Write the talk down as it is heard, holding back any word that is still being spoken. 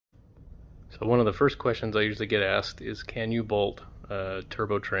So one of the first questions I usually get asked is, can you bolt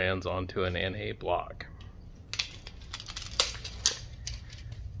turbo trans onto an NA block?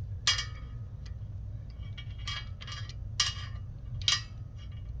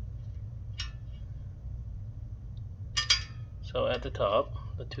 So at the top,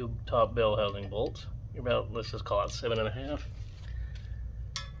 the two top bell housing bolts, you're about, let's just call it 7.5.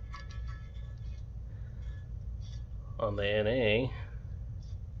 On the NA,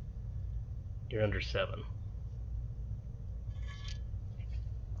 you're under 7.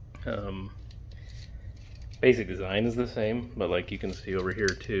 Basic design is the same, but like you can see over here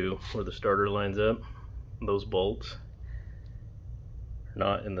too, where the starter lines up, those bolts are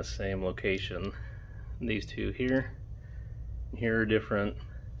not in the same location. These two here are different.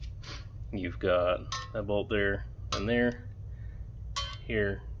 You've got a bolt there and there,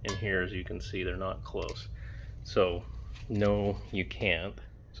 here and here. As you can see, they're not close. So no, you can't.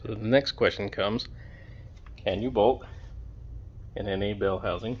 So the next question comes, can you bolt an NA bell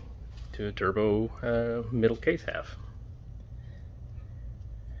housing to a turbo middle case half?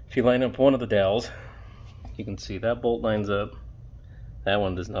 If you line up one of the dowels, you can see that bolt lines up, that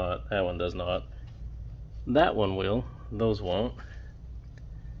one does not, that one does not, that one will, those won't.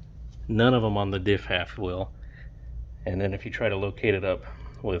 None of them on the diff half will. And then if you try to locate it up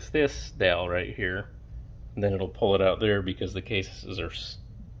with this dowel right here, then it'll pull it out there because the cases are,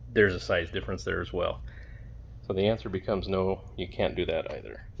 there's a size difference there as well. So the answer becomes no, you can't do that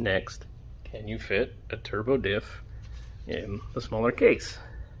either. Next, can you fit a turbo diff in the smaller case?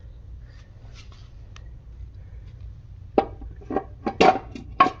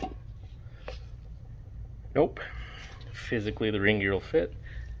 Nope. Physically the ring gear will fit,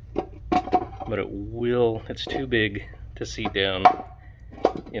 but it will, it's too big to seat down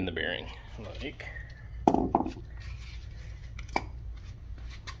in the bearing. Like,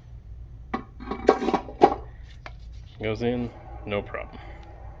 goes in, no problem.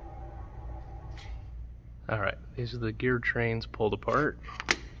 Alright, these are the gear trains pulled apart.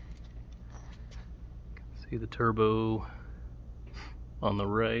 See the turbo on the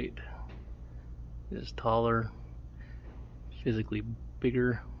right is taller, physically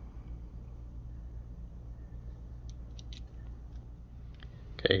bigger.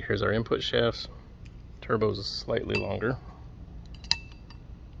 Okay, here's our input shafts. Turbo's slightly longer.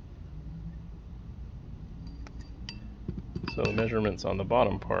 So measurements on the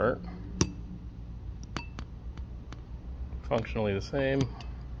bottom part, functionally the same.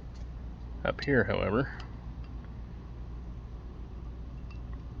 Up here, however,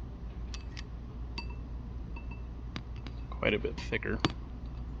 quite a bit thicker.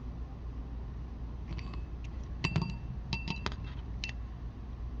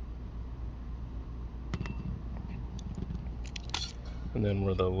 And then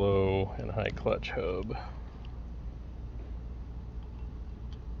where the low and high clutch hub.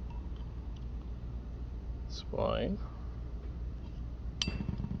 Spline.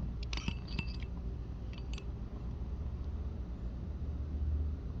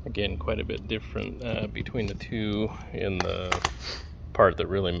 Again, quite a bit different between the two in the part that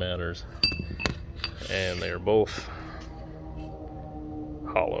really matters. And they are both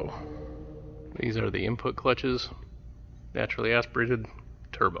hollow. These are the input clutches, naturally aspirated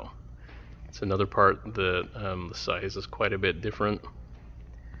turbo. It's another part that the size is quite a bit different.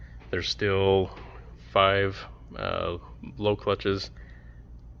 There's still 5 low clutches,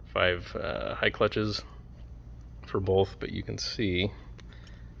 5 high clutches for both, but you can see,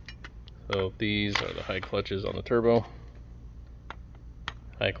 so these are the high clutches on the turbo,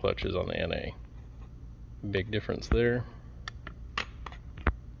 high clutches on the NA. Big difference there.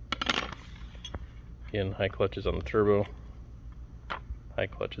 Again, high clutches on the turbo, high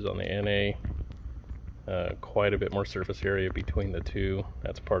clutches on the NA. Quite a bit more surface area between the two.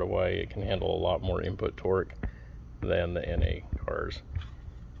 That's part of why it can handle a lot more input torque than the NA cars.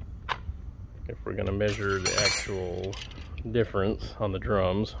 If we're going to measure the actual difference on the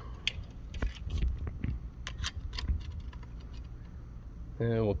drums,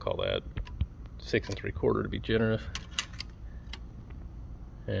 and we'll call that 6 3/4 to be generous,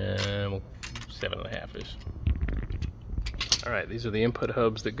 and 7.5-ish. Alright, these are the input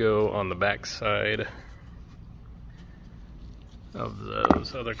hubs that go on the back side of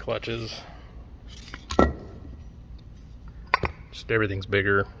those other clutches. Just everything's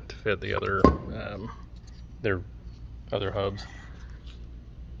bigger to fit the other their other hubs.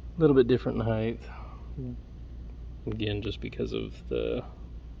 A little bit different in height. Again, just because of the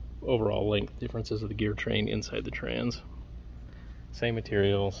overall length differences of the gear train inside the trans. Same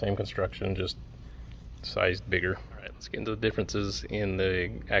material, same construction, just sized bigger. All right, Let's get into the differences in the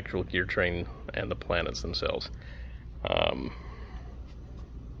actual gear train and the planets themselves.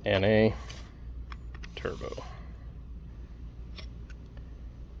 NA, turbo.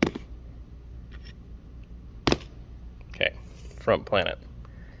 Okay, front planet.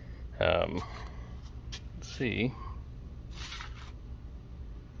 Let's see.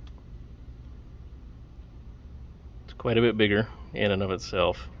 It's quite a bit bigger in and of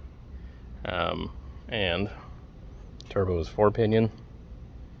itself. And turbo is 4-pinion,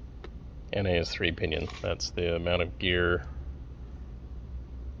 NA is 3-pinion. That's the amount of gear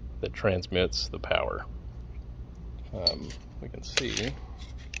that transmits the power. We can see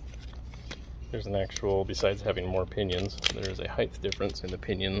there's an actual, besides having more pinions, there's a height difference in the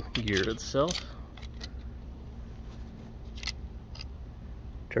pinion gear itself.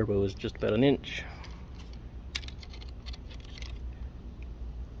 Turbo is just about an inch.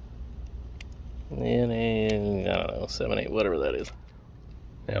 And I don't know, 7, 8, whatever that is.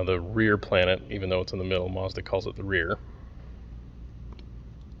 Now the rear planet, even though it's in the middle, Mazda calls it the rear.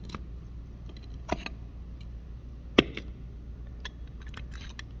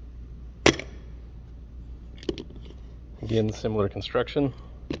 Again, similar construction,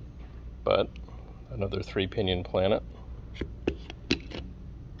 but another 3-pinion planet.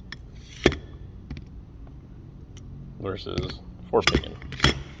 Versus 4-pinion.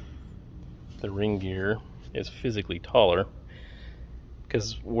 The ring gear is physically taller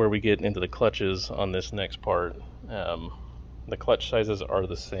because where we get into the clutches on this next part, the clutch sizes are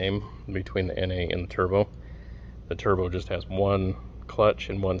the same between the NA and the turbo. The turbo just has one clutch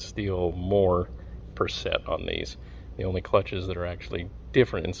and one steel more per set on these. The only clutches that are actually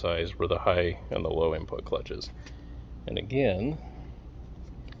different in size were the high and the low input clutches. And again,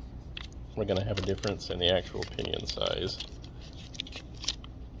 we're going to have a difference in the actual pinion size.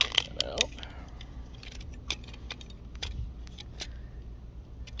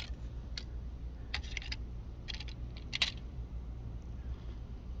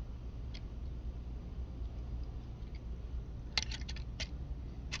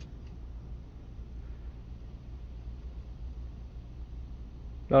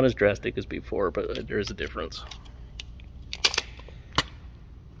 Not as drastic as before, but there is a difference.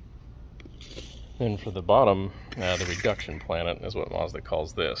 Then for the bottom, the reduction planet is what Mazda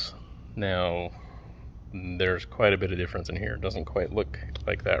calls this. Now, there's quite a bit of difference in here. It doesn't quite look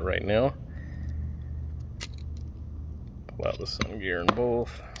like that right now. Pull out the sun gear in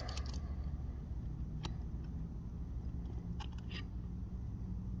both.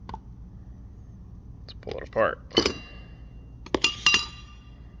 Let's pull it apart.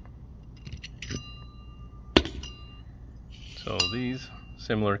 So these,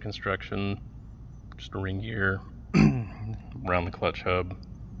 similar construction, just a ring gear around the clutch hub.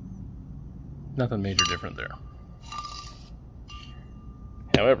 Nothing major different there.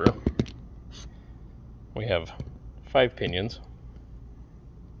 However, we have 5 pinions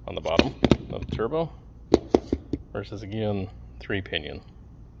on the bottom of the turbo versus again 3-pinion.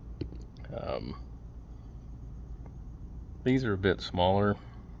 These are a bit smaller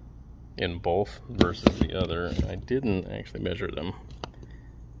in both versus the other. I didn't actually measure them.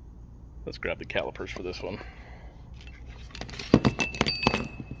 Let's grab the calipers for this one.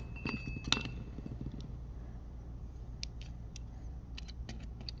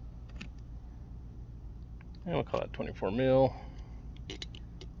 And we'll call that 24 mil.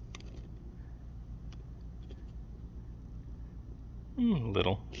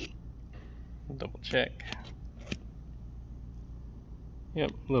 Little. Double check.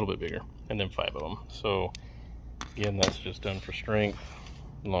 Yep, a little bit bigger, and then 5 of them. So again, that's just done for strength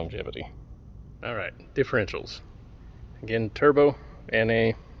and longevity. All right, differentials. Again, turbo,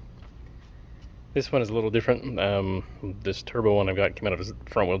 NA. This one is a little different. This turbo one I've got came out of a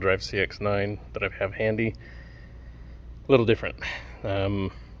front-wheel drive CX-9 that I have handy. A little different. The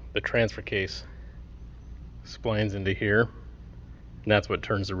transfer case splines into here, and that's what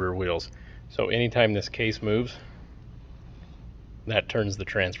turns the rear wheels. So anytime this case moves, that turns the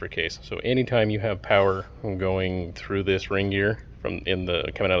transfer case. So anytime you have power going through this ring gear from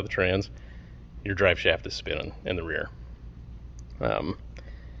coming out of the trans, your drive shaft is spinning in the rear.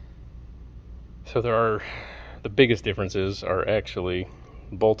 So the biggest differences are actually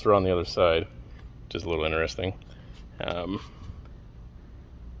bolts are on the other side, which is a little interesting.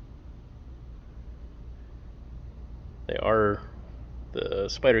 The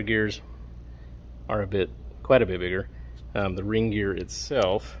spider gears are quite a bit bigger. The ring gear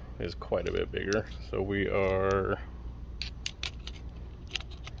itself is quite a bit bigger. So we are,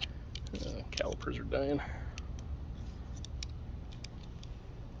 calipers are dying.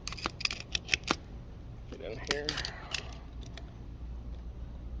 Get in here.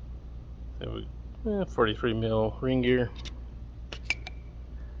 43 mil ring gear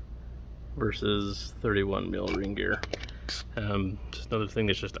versus 31 mil ring gear. Just another thing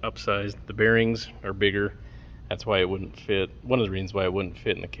that's just upsized. The bearings are bigger. That's why it wouldn't fit. One of the reasons why it wouldn't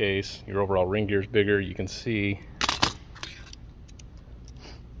fit in the case. Your overall ring gear is bigger. You can see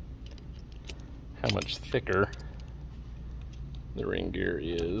how much thicker the ring gear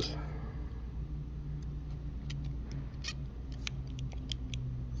is.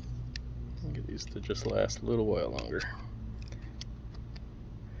 I'll get these to just last a little while longer.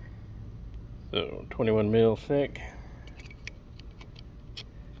 So 21 mil thick.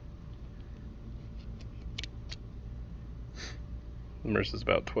 Versus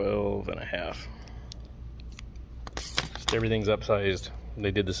about 12 and a half. Just everything's upsized.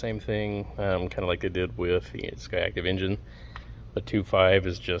 They did the same thing, kind of like they did with the Skyactiv engine. The 2.5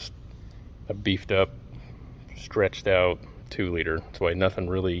 is just a beefed up, stretched out 2-liter. That's why nothing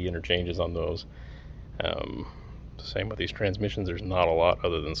really interchanges on those. Same with these transmissions. There's not a lot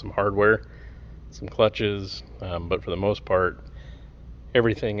other than some hardware, some clutches, but for the most part,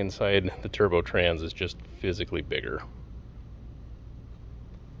 everything inside the turbo trans is just physically bigger.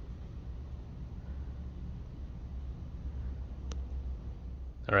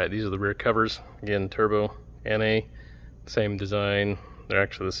 Alright, these are the rear covers. Again, turbo, NA, same design. They're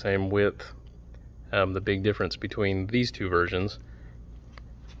actually the same width. The big difference between these two versions,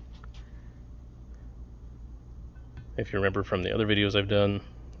 if you remember from the other videos I've done,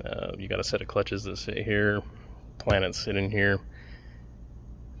 you got a set of clutches that sit here, planets sit in here,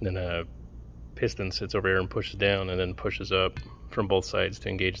 then a piston sits over here and pushes down and then pushes up from both sides to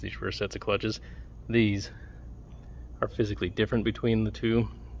engage these rear sets of clutches. These are physically different between the two,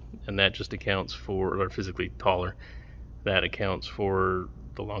 and that just accounts for, or physically taller, that accounts for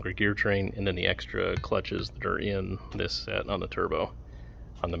the longer gear train and then the extra clutches that are in this set on the turbo.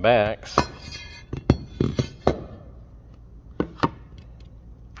 On the backs,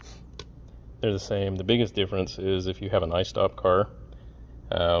 they're the same. The biggest difference is if you have an I-stop car,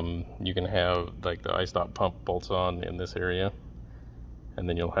 you can have like the I-stop pump bolts on in this area, and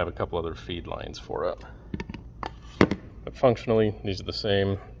then you'll have a couple other feed lines for it. But functionally, these are the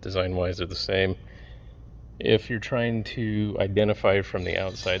same. Design-wise, they're the same. If you're trying to identify from the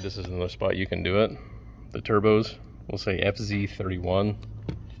outside, this is another spot you can do it. The turbos, we'll say FZ31.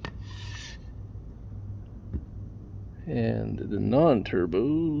 And the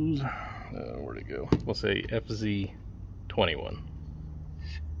non-turbos, where'd it go? We'll say FZ21.